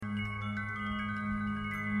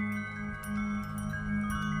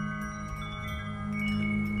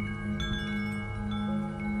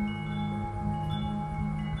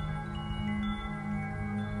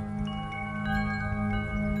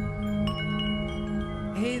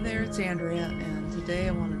Hey there, it's Andrea, and today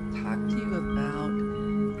I want to talk to you about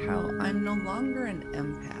how I'm no longer an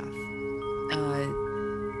empath.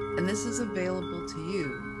 Uh, and this is available to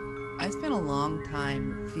you. I spent a long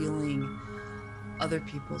time feeling other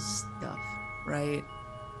people's stuff, right?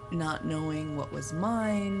 Not knowing what was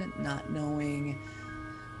mine, not knowing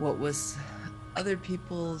what was other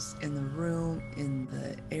people's in the room, in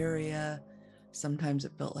the area. Sometimes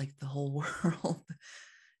it felt like the whole world.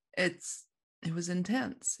 It's it was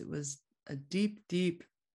intense. It was a deep, deep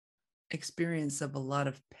experience of a lot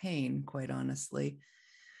of pain, quite honestly.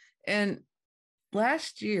 And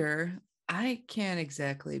last year, I can't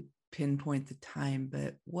exactly pinpoint the time,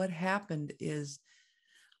 but what happened is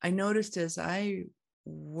I noticed as I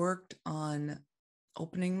worked on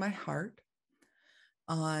opening my heart,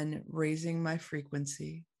 on raising my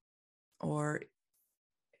frequency, or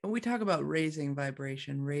we talk about raising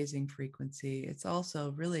vibration, raising frequency. It's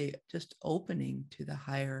also really just opening to the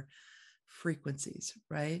higher frequencies,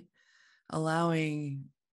 right? Allowing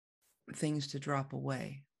things to drop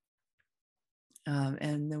away.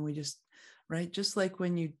 And then we just, right, just like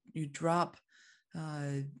when you drop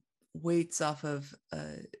uh, weights off of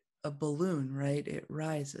a balloon, right, it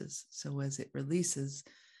rises. So as it releases,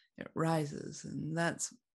 it rises. And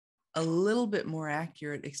that's a little bit more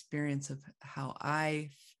accurate experience of how I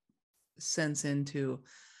sense into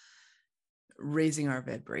raising our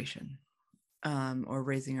vibration, or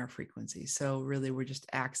raising our frequency. So really, we're just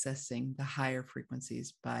accessing the higher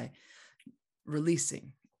frequencies by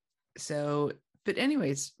releasing. So, but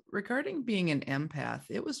anyways, regarding being an empath,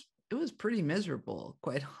 it was pretty miserable,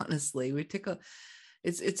 quite honestly. We took a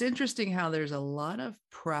it's interesting how there's a lot of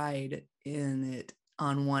pride in it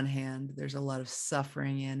on one hand, there's a lot of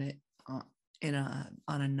suffering in it on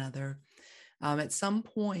another. At some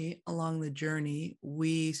point along the journey,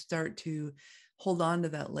 we start to hold on to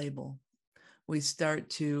that label. We start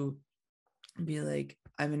to be like,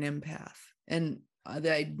 I'm an empath. And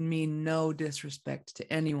I mean no disrespect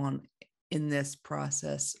to anyone in this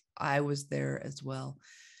process. I was there as well.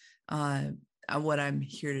 Uh, what I'm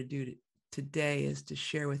here to do today is to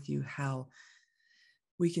share with you how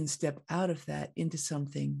we can step out of that into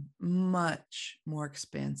something much more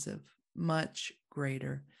expansive, much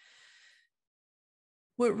greater.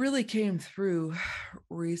 What really came through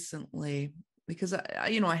recently, because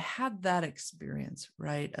I had that experience,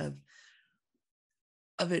 right,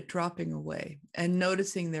 of it dropping away and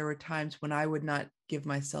noticing there were times when I would not give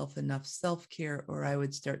myself enough self-care, or I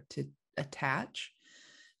would start to attach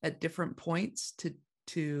at different points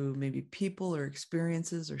to maybe people or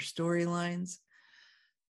experiences or storylines,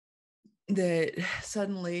 that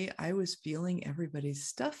suddenly I was feeling everybody's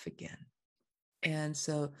stuff again. And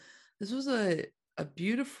so this was a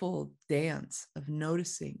beautiful dance of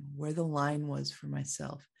noticing where the line was for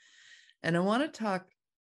myself. And I want to talk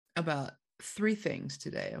about three things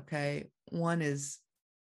today, okay? One is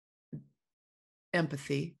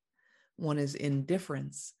empathy, one is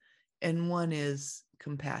indifference, and one is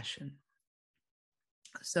compassion.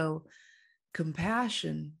 So,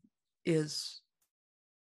 compassion is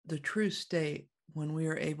the true state when we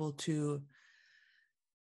are able to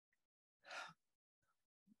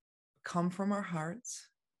come from our hearts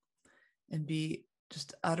and be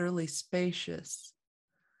just utterly spacious,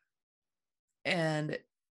 and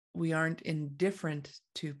we aren't indifferent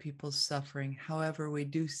to people's suffering. However, we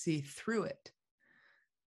do see through it.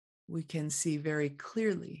 We can see very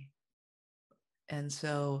clearly. And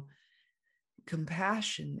so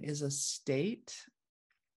compassion is a state,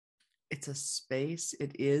 it's a space,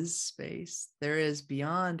 it is space. There is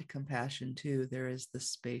beyond compassion, too. There is the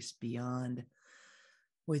space beyond,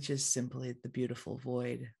 which is simply the beautiful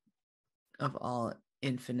void of all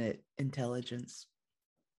infinite intelligence.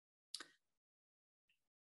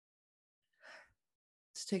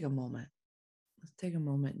 Let's take a moment. Let's take a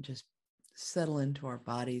moment and just settle into our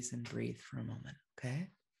bodies and breathe for a moment, okay?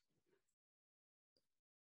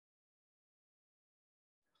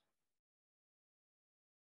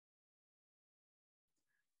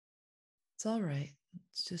 It's all right.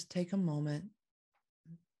 Let's just take a moment,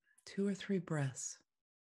 2 or 3 breaths,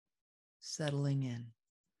 settling in.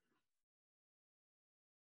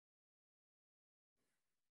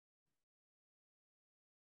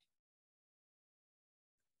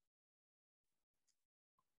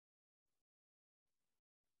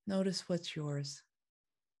 Notice what's yours.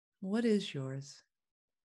 What is yours?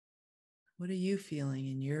 What are you feeling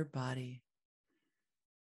in your body,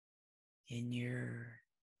 in your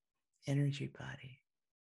energy body?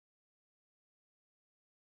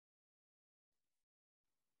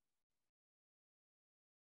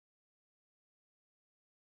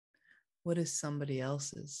 What is somebody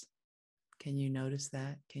else's? Can you notice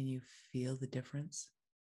that? Can you feel the difference?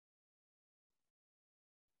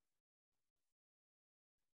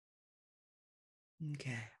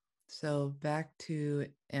 Okay. So back to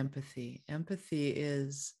empathy. Empathy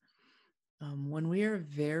is when we are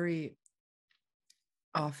very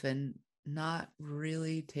often not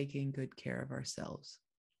really taking good care of ourselves.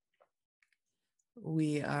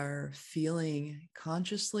 We are feeling,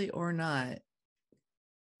 consciously or not,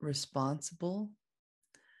 responsible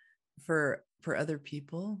for other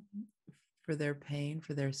people, for their pain,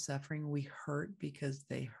 for their suffering. We hurt because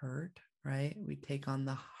they hurt, right? We take on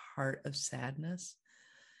the heart of sadness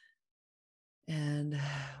and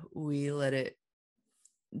we let it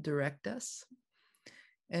direct us.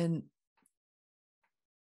 And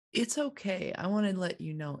it's okay. I want to let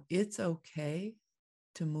you know it's okay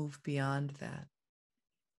to move beyond that.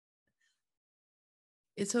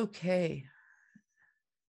 It's okay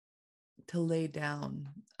to lay down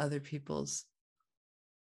other people's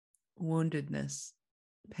woundedness,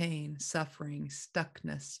 pain, suffering,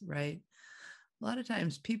 stuckness, right? A lot of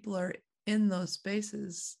times people are in those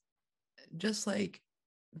spaces just like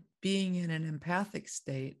being in an empathic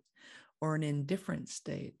state or an indifferent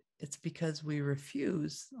state. It's because we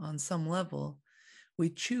refuse on some level. We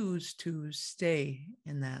choose to stay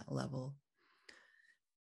in that level.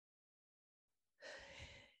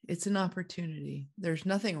 It's an opportunity. There's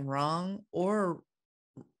nothing wrong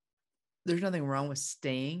with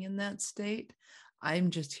staying in that state.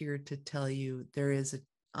 I'm just here to tell you there is an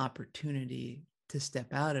opportunity to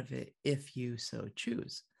step out of it if you so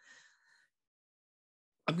choose.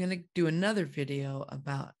 I'm going to do another video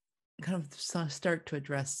about kind of start to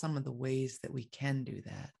address some of the ways that we can do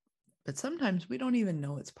that. But sometimes we don't even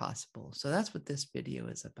know it's possible. So that's what this video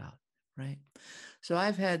is about, right? So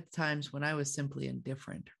I've had times when I was simply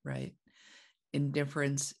indifferent, right?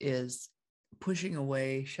 Indifference is pushing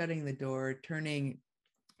away, shutting the door, turning,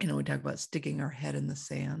 we talk about sticking our head in the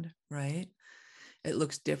sand, right? It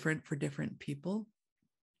looks different for different people.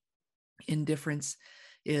 Indifference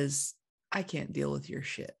is, I can't deal with your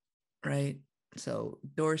shit, right? So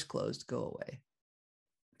doors closed, go away.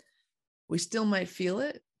 We still might feel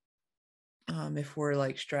it if we're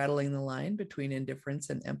like straddling the line between indifference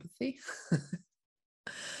and empathy.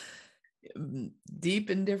 Deep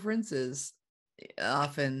indifference is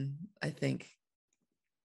often, I think,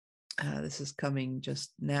 this is coming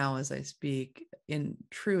just now as I speak, in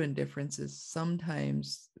true indifference is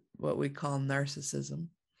sometimes what we call narcissism.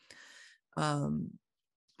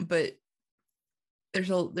 But there's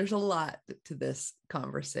a lot to this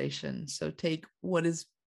conversation. So take what is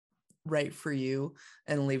right for you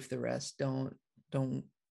and leave the rest. Don't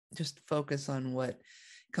just focus on what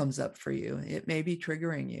comes up for you. It may be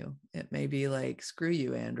triggering you. It may be like, screw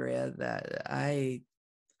you, Andrea, that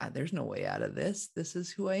there's no way out of this. This is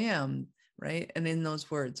who I am, right? And in those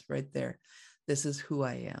words right there, this is who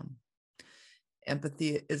I am.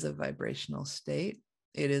 Empathy is a vibrational state.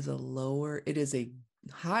 It is a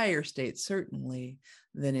higher state, certainly,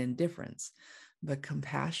 than indifference. But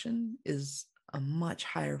compassion is a much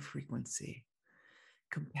higher frequency.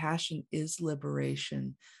 Compassion is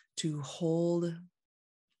liberation, to hold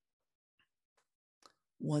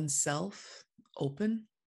oneself open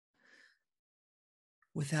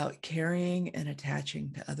without carrying and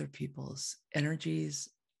attaching to other people's energies,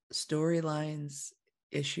 storylines,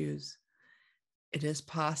 issues. It is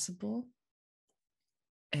possible.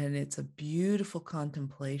 And it's a beautiful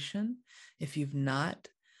contemplation. If you've not,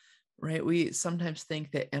 right, we sometimes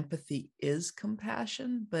think that empathy is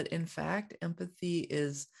compassion, but in fact, empathy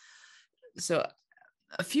is. So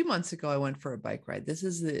a few months ago, I went for a bike ride. This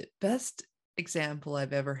is the best example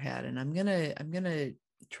I've ever had. And I'm gonna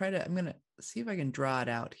see if I can draw it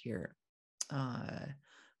out here.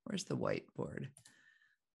 Where's the whiteboard?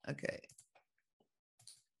 Okay.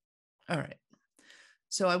 All right.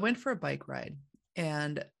 So I went for a bike ride,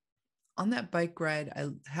 and on that bike ride, I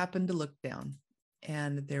happened to look down,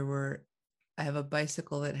 and I have a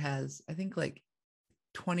bicycle that has, I think, like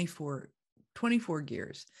 24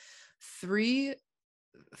 gears, three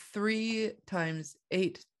times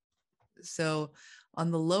 8. So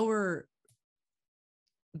on the lower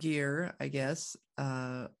gear, I guess,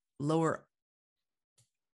 lower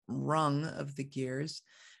rung of the gears,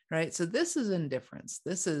 right? So this is indifference.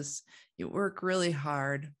 This is, you work really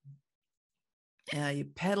hard, you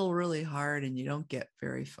pedal really hard, and you don't get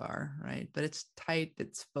very far, right? But it's tight,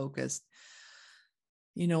 it's focused.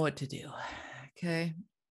 You know what to do, okay?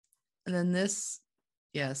 And then this,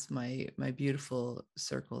 yes, my beautiful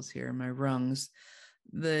circles here, my rungs.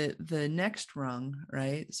 The next rung,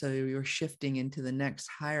 right? So you're shifting into the next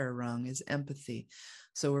higher rung is empathy.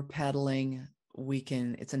 So we're pedaling,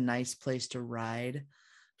 it's a nice place to ride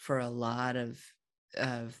for a lot of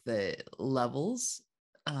the levels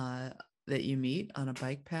that you meet on a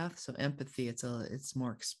bike path. So empathy, it's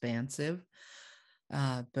more expansive,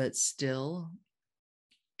 but still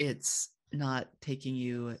it's not taking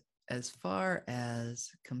you as far as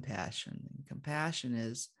compassion. And compassion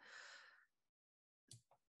is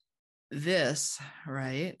this,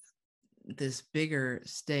 right? This bigger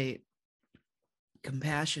state.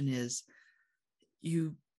 Compassion is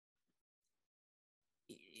you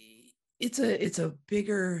it's a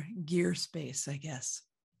bigger gear space, I guess.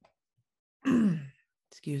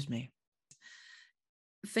 Excuse me.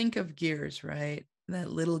 Think of gears, right?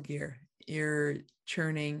 That little gear. You're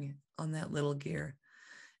churning on that little gear,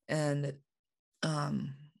 and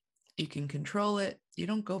you can control it. You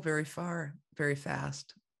don't go very far, very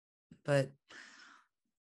fast, but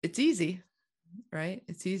it's easy, right?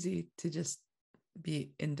 It's easy to just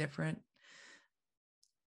be indifferent.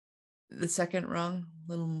 The second rung,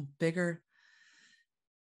 a little bigger.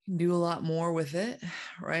 You can do a lot more with it,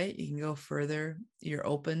 right? You can go further. You're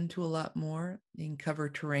open to a lot more. You can cover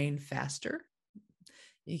terrain faster.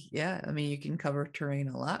 Yeah, I mean, you can cover terrain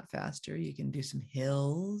a lot faster. You can do some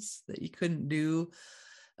hills that you couldn't do.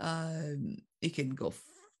 You can go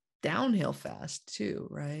downhill fast too,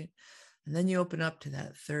 right? And then you open up to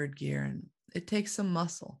that third gear, and it takes some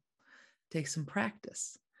muscle, it takes some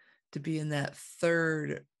practice to be in that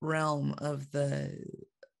third realm of the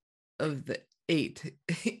eight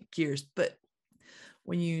gears. But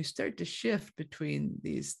when you start to shift between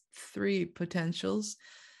these three potentials,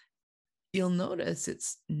 you'll notice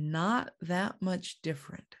it's not that much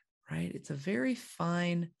different, right? It's a very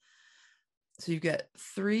fine. So you've got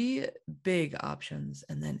three big options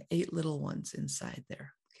and then eight little ones inside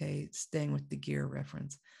there. Okay, staying with the gear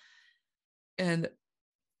reference. And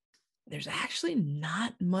there's actually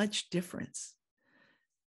not much difference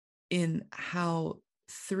in how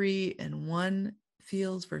 3 and 1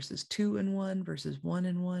 feels versus 2 and 1 versus 1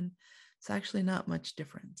 and 1. It's actually not much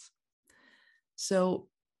difference. So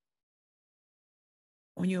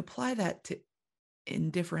when you apply that to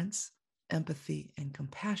indifference, empathy, and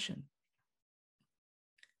compassion,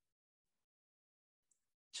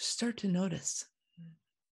 just start to notice.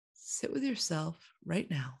 Sit with yourself right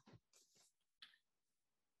now.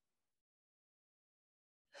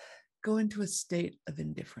 Go into a state of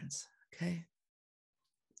indifference, okay?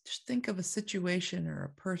 Just think of a situation or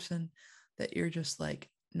a person that you're just like,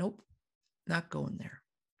 nope, not going there.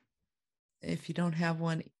 If you don't have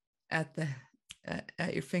one at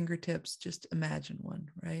your fingertips, just imagine one,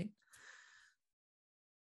 right?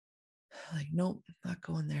 Like, nope, not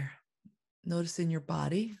going there. Notice in your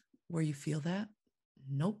body where you feel that.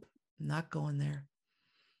 Nope, not going there.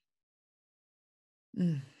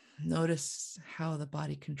 Notice how the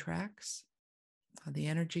body contracts, how the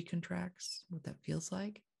energy contracts, what that feels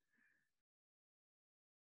like.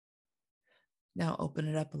 Now open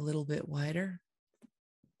it up a little bit wider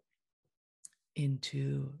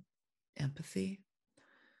into empathy.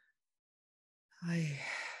 I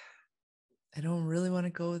don't really want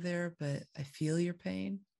to go there, but I feel your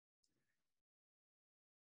pain.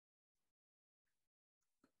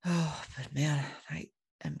 Oh, but man, I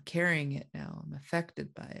am carrying it now. I'm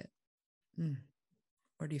affected by it.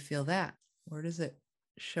 Where do you feel that? Where does it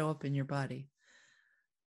show up in your body?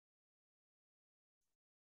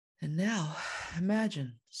 And now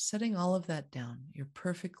imagine setting all of that down. You're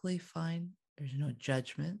perfectly fine. There's no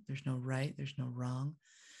judgment. There's no right. There's no wrong.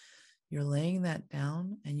 You're laying that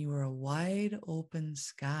down, and you are a wide open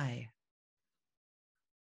sky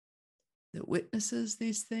that witnesses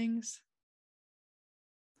these things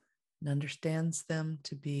and understands them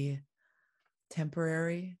to be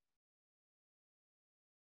temporary,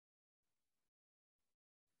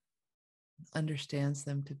 understands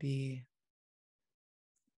them to be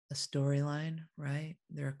a storyline, right?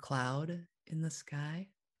 They're a cloud in the sky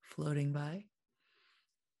floating by.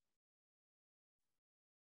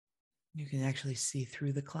 You can actually see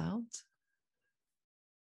through the clouds.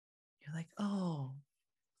 You're like, oh,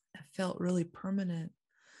 it felt really permanent,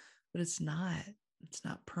 but it's not. It's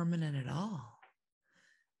not permanent at all.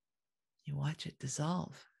 You watch it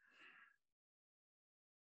dissolve.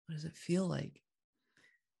 What does it feel like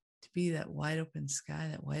to be that wide open sky,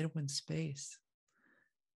 that wide open space?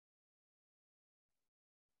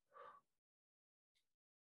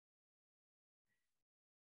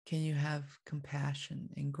 Can you have compassion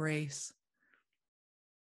and grace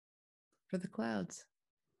for the clouds?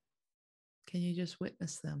 Can you just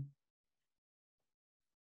witness them?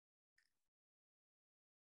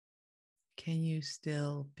 Can you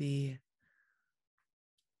still be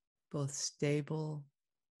both stable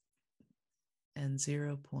and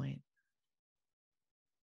 0 point.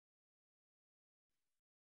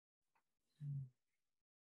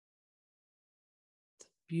 It's a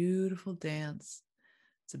beautiful dance.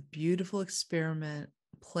 It's a beautiful experiment.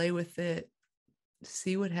 Play with it,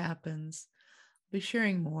 see what happens. I'll be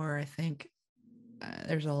sharing more. I think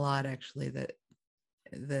there's a lot actually that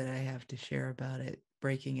I have to share about it,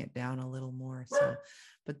 breaking it down a little more. So,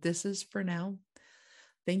 but this is for now.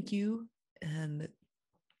 Thank you, and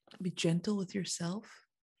be gentle with yourself,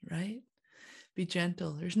 right? Be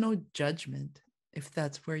gentle. There's no judgment if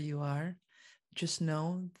that's where you are. Just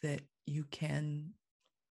know that you can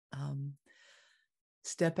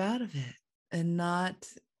step out of it and not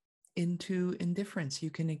into indifference. You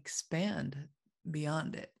can expand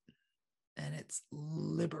beyond it, and it's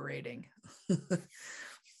liberating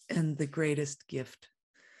and the greatest gift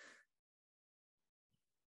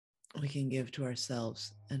we can give to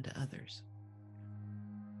ourselves and to others,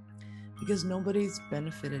 because nobody's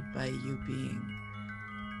benefited by you being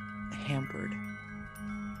hampered.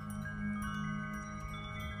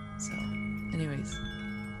 So anyways,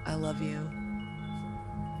 I love you.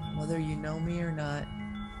 Whether you know me or not,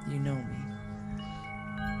 you know me.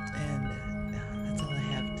 And that's all I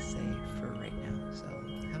have to say for right now. So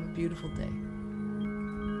have a beautiful day.